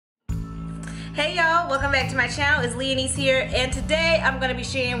Hey y'all, welcome back to my channel. It's Leonise here, and today I'm going to be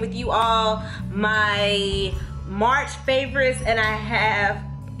sharing with you all my March favorites, and I have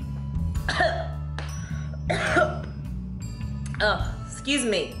oh, excuse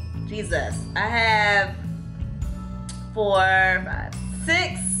me, Jesus. I have 4, 5,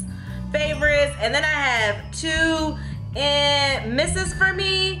 6 favorites, and then I have 2 and misses for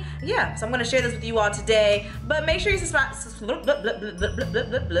me. Yeah, so I'm gonna share this with you all today. But make sure you subscribe.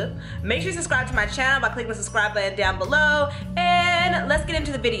 Make sure you subscribe to my channel by clicking the subscribe button down below. And let's get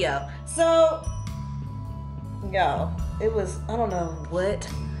into the video. So, y'all, it was, I don't know what.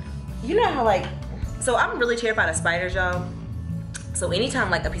 You know how so I'm really terrified of spiders, y'all. So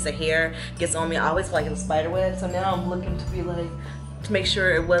anytime like a piece of hair gets on me, I always feel like it's a spider web. So now I'm looking to be like, to make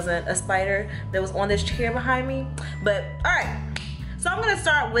sure it wasn't a spider that was on this chair behind me. But all right, so I'm gonna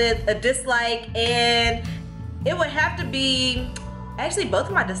start with a dislike, and it would have to be, actually both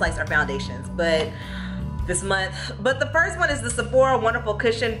of my dislikes are foundations, but this month. But the first one is the Sephora Wonderful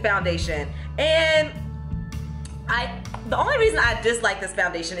Cushion Foundation. And the only reason I dislike this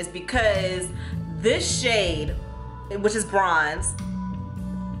foundation is because this shade, which is bronze,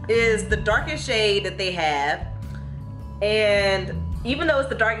 is the darkest shade that they have. And even though it's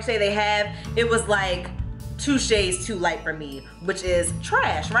the darkest shade they have, it was like 2 shades too light for me, which is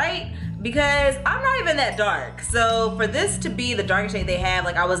trash, right? Because I'm not even that dark. So for this to be the darkest shade they have,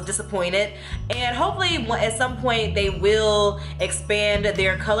 like, I was disappointed. And hopefully at some point they will expand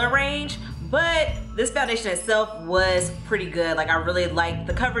their color range. But this foundation itself was pretty good. Like, I really liked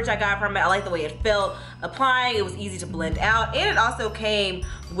the coverage I got from it. I liked the way it felt applying. It was easy to blend out. And it also came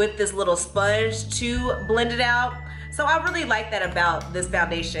with this little sponge to blend it out. So I really like that about this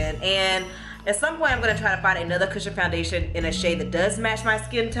foundation. And at some point I'm gonna try to find another cushion foundation in a shade that does match my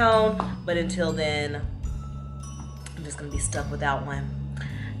skin tone. But until then, I'm just gonna be stuck without one.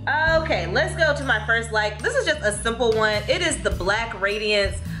 Okay, let's go to my first like. This is just a simple one. It is the Black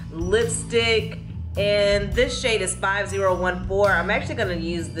Radiance lipstick, and this shade is 5014. I'm actually gonna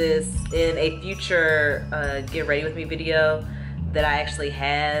use this in a future get ready with me video that I actually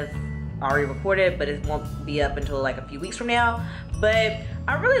have already recorded, but it won't be up until like a few weeks from now. But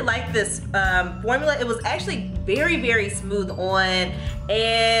I really like this formula. It was actually very, very smooth on,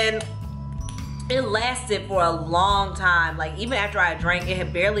 and it lasted for a long time. Like, even after I drank, it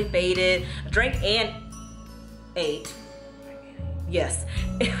had barely faded. I drank and ate. Yes,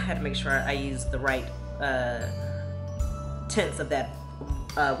 I had to make sure I used the right tense of that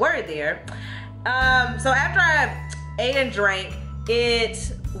word there. So after I ate and drank,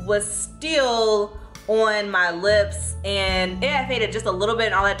 it was still on my lips, and it had faded just a little bit,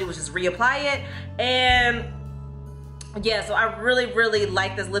 and all I did was just reapply it. And yeah, so I really, really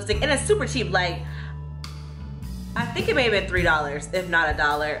like this lipstick, and it's super cheap. Like, I think it may have been $3, if not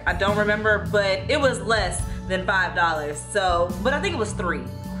 $1. I don't remember, but it was less than $5. So, but I think it was $3.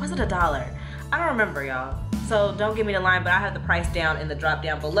 Was it $1? I don't remember, y'all. So don't give me the line, but I have the price down in the drop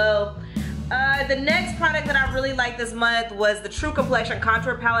down below. The next product that I really liked this month was the True Complexion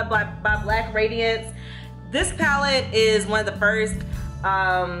Contour Palette by Black Radiance. This palette is one of the first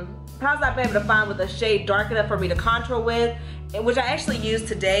palettes I've been able to find with a shade dark enough for me to contour with, which I actually used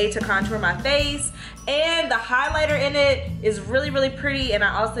today to contour my face. And the highlighter in it is really, really pretty, and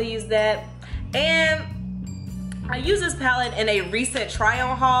I also use that. And I used this palette in a recent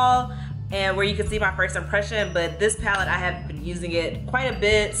try-on haul, and where you can see my first impression. But this palette, I have been using it quite a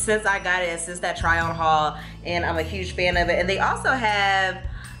bit since I got it and since that try-on haul, and I'm a huge fan of it. And they also have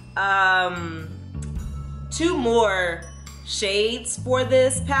 2 more shades for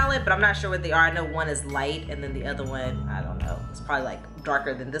this palette, but I'm not sure what they are. I know one is light, and then the other one, I don't know, it's probably like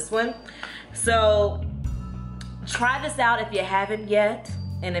darker than this one. So try this out if you haven't yet,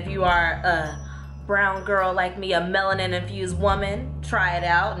 and if you are a brown girl like me, a melanin infused woman, try it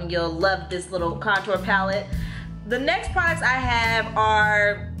out and you'll love this little contour palette. The next products I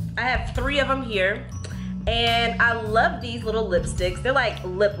have 3 of them here, and I love these little lipsticks. They're like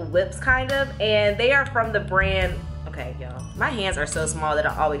lip whips kind of, and they are from the brand, okay y'all, my hands are so small that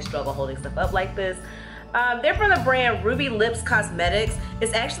I always struggle holding stuff up like this. They're from the brand Ruby Lips Cosmetics.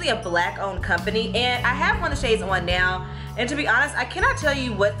 It's actually a Black owned company, and I have one of the shades on now. And to be honest, I cannot tell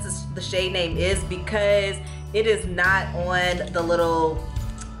you what the shade name is because it is not on the little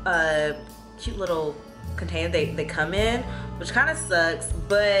cute little container they come in, which kind of sucks.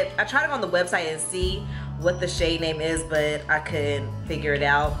 But I tried to go on the website and see what the shade name is, but I couldn't figure it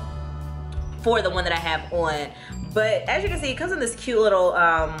out for the one that I have on. But as you can see, it comes in this cute little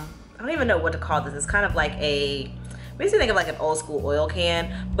I don't even know what to call this. It's kind of like makes me think of like an old school oil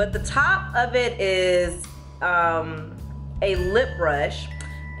can. But the top of it is a lip brush,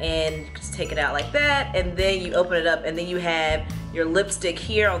 and you just take it out like that, and then you open it up, and then you have your lipstick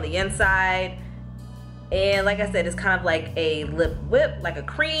here on the inside. And like I said, it's kind of like a lip whip, like a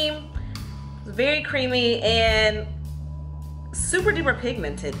cream. It's very creamy and super duper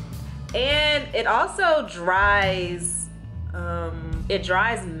pigmented. And it also dries, it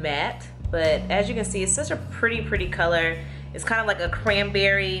dries matte, but as you can see, it's such a pretty color. It's kind of like a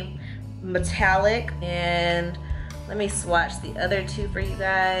cranberry metallic. And let me swatch the other two for you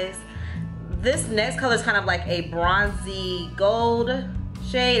guys. This next color is kind of like a bronzy gold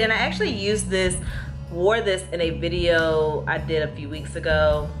shade, and I actually used this, wore this in a video I did a few weeks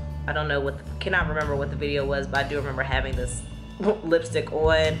ago. I don't know cannot remember what the video was, but I do remember having this lipstick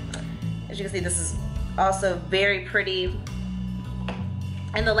on. As you can see, this is also very pretty.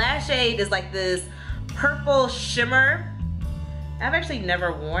 And the last shade is like this purple shimmer. I've actually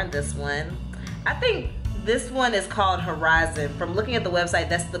never worn this one. I think this one is called Horizon. From looking at the website,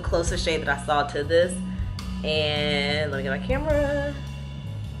 that's the closest shade that I saw to this. And let me get my camera.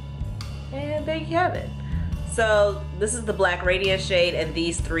 And there you have it. So this is the Black Radiance shade, and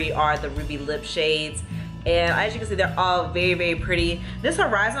these three are the Ruby Lip shades. And as you can see, they're all very pretty. This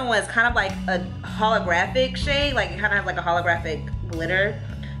Horizon one is kind of like a holographic shade, like it kind of has like a holographic glitter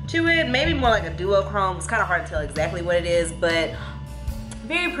to it, maybe more like a duochrome. It's kind of hard to tell exactly what it is, but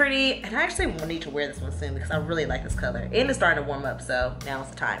very pretty. And I actually need to wear this one soon because I really like this color, and it's starting to warm up, so now's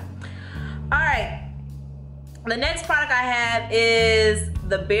the time. All right, the next product I have is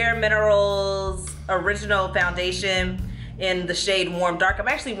the Bare Minerals Original Foundation in the shade Warm Dark. I'm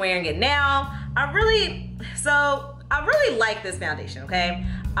actually wearing it now. I really like this foundation, okay?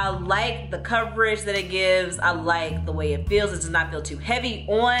 I like the coverage that it gives. I like the way it feels. It does not feel too heavy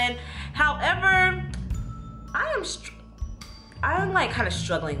on. However, I'm like kind of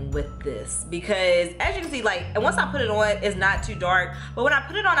struggling with this because as you can see, like, and once I put it on, it's not too dark. But when I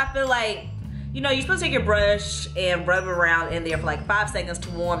put it on, I feel like, you know, you're supposed to take your brush and rub it around in there for like 5 seconds to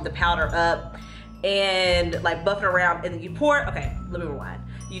warm the powder up and like buff it around, and then you pour it. Okay, let me rewind.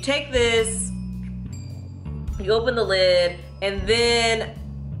 You take this, you open the lid, and then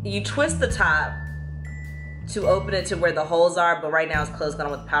you twist the top to open it to where the holes are, but right now it's closed because I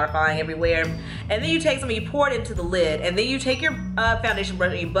don't want the powder falling everywhere. And then you take some and you pour it into the lid, and then you take your foundation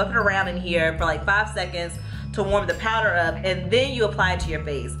brush and you buff it around in here for like 5 seconds to warm the powder up, and then you apply it to your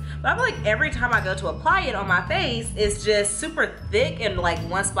face. But I feel like every time I go to apply it on my face, it's just super thick and like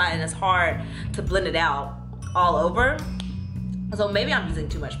one spot, and it's hard to blend it out all over. So maybe I'm using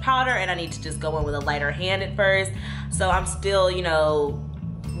too much powder and I need to just go in with a lighter hand at first. So I'm still, you know,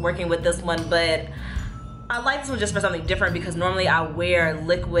 working with this one, but I like this one just for something different because normally I wear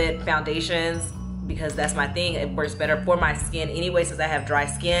liquid foundations because that's my thing. It works better for my skin anyway since I have dry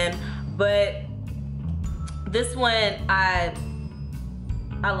skin. But this one, I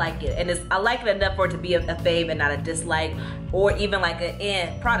like it, and I like it enough for it to be a fave and not a dislike, or even like an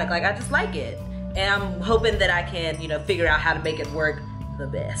end product. Like, I just like it, and I'm hoping that I can, you know, figure out how to make it work the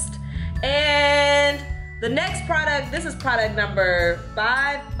best. And the next product, this is product number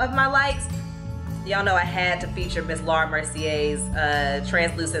 5 of my likes. Y'all know I had to feature Miss Laura Mercier's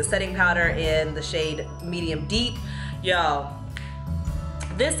translucent setting powder in the shade Medium Deep. Y'all,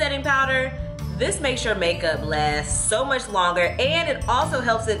 this setting powder, this makes your makeup last so much longer, and it also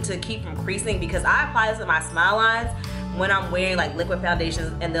helps it to keep from creasing because I apply this in my smile lines when I'm wearing like liquid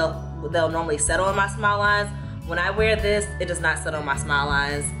foundations, and they'll normally settle in my smile lines. When I wear this, it does not settle in my smile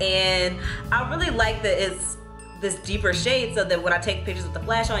lines, and I really like that it's this deeper shade so that when I take pictures with the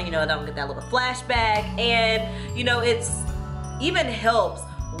flash on, you know, I don't get that little flashback. And you know, it's even helps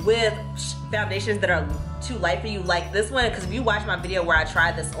with foundations that are too light for you like this one, because if you watch my video where I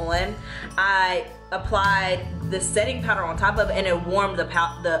tried this on, I applied the setting powder on top of it and it warmed the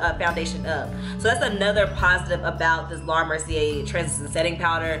foundation up. So that's another positive about this Laura Mercier translucent setting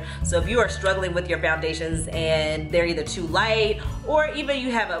powder. So if you are struggling with your foundations and they're either too light, or even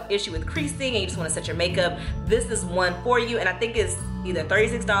you have an issue with creasing and you just want to set your makeup, this is one for you. And I think it's either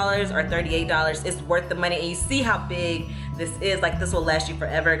 $36 or $38. It's worth the money, and you see how big this is. Like, this will last you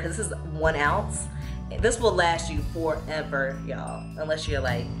forever because this is 1 ounce. This will last you forever, y'all, unless you're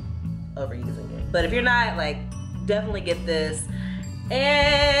like overusing it. But if you're not, like, definitely get this.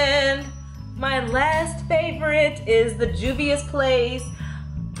 And my last favorite is the Juvia's Place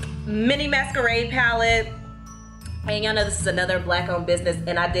Mini Masquerade Palette. And y'all know this is another black-owned business,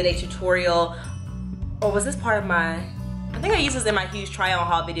 and I did a tutorial, or was this part of my, I think I used this in my huge try-on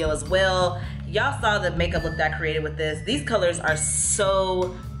haul video as well. Y'all saw the makeup look that I created with this. These colors are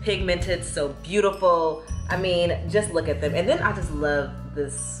so pigmented, so beautiful. I mean, just look at them. And then I just love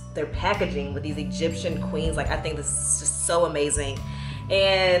this, their packaging with these Egyptian queens. Like, I think this is just so amazing.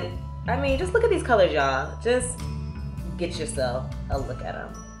 And I mean, just look at these colors, y'all. Just get yourself a look at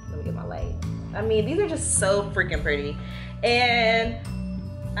them. Let me get my light. I mean, these are just so freaking pretty. And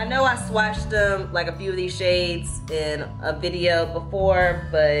I know I swatched them, like a few of these shades in a video before,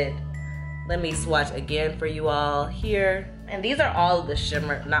 but let me swatch again for you all here. And these are all of the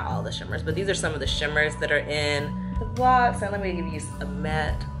shimmer, not all the shimmers, but these are some of the shimmers that are in the box. And let me give you a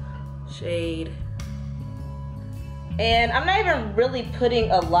matte shade. And I'm not even really putting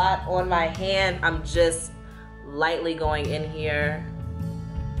a lot on my hand. I'm just lightly going in here.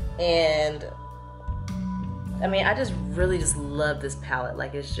 And I mean, I just really just love this palette.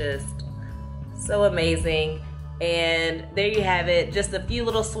 Like, it's just so amazing. And there you have it, just a few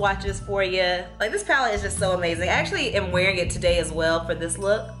little swatches for you. Like, this palette is just so amazing. I actually am wearing it today as well for this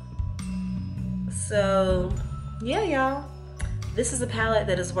look. So yeah, y'all, this is a palette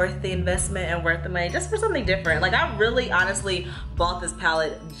that is worth the investment and worth the money, just for something different. Like, I really honestly bought this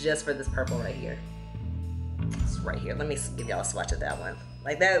palette just for this purple right here. It's right here. Let me give y'all a swatch of that one.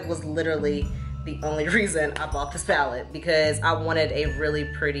 Like, that was literally the only reason I bought this palette, because I wanted a really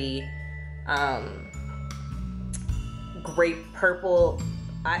pretty grape purple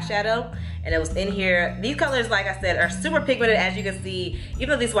eyeshadow, and it was in here. These colors, like I said, are super pigmented, as you can see. Even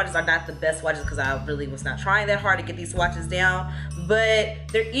though these swatches are not the best swatches, because I really was not trying that hard to get these swatches down, but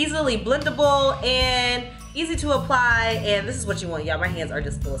they're easily blendable and easy to apply, and this is what you want, y'all. My hands are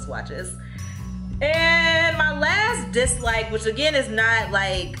just full of swatches. And my last dislike, which again is not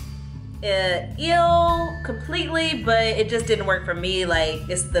like ill completely, but it just didn't work for me. Like,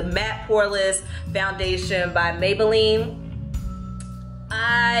 it's the Matte Poreless Foundation by Maybelline.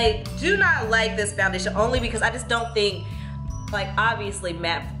 I do not like this foundation, only because I just don't think, like, obviously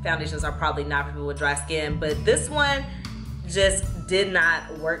matte foundations are probably not for people with dry skin, but this one just did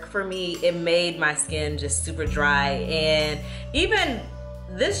not work for me. It made my skin just super dry. And even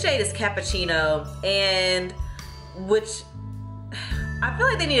this shade is Cappuccino, and which I feel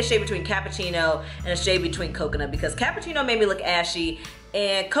like they need a shade between Cappuccino and a shade between Coconut, because Cappuccino made me look ashy,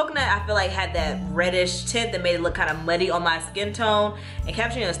 and Coconut I feel like had that reddish tint that made it look kind of muddy on my skin tone. And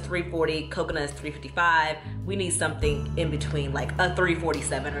Cappuccino is 340, Coconut is 355. We need something in between, like a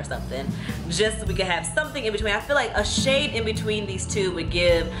 347 or something, just so we can have something in between. I feel like a shade in between these two would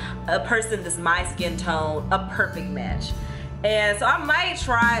give a person that's my skin tone a perfect match. And so I might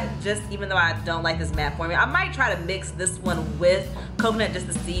try, just even though I don't like this matte formula, I might try to mix this one with Coconut just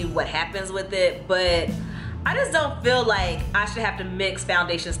to see what happens with it. But I just don't feel like I should have to mix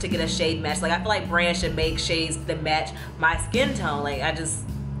foundations to get a shade match. Like, I feel like brands should make shades that match my skin tone. Like, I just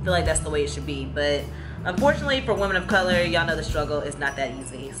feel like that's the way it should be. But unfortunately for women of color, y'all know the struggle is not that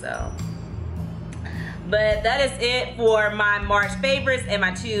easy, so. But that is it for my March favorites and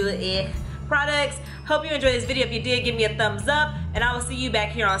my two products. Hope you enjoyed this video. If you did, give me a thumbs up, and I will see you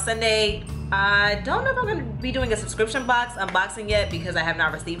back here on Sunday. I don't know if I'm going to be doing a subscription box unboxing yet, because I have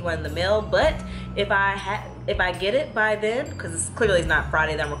not received one in the mail, but if I get it by then, because clearly it's not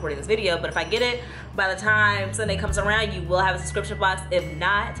Friday that I'm recording this video, but if I get it by the time Sunday comes around, you will have a subscription box. If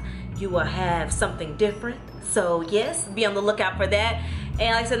not, you will have something different. So yes, be on the lookout for that.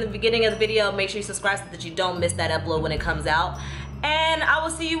 And like I said in the beginning of the video, make sure you subscribe so that you don't miss that upload when it comes out. And I will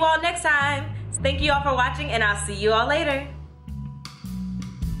see you all next time. Thank you all for watching, and I'll see you all later.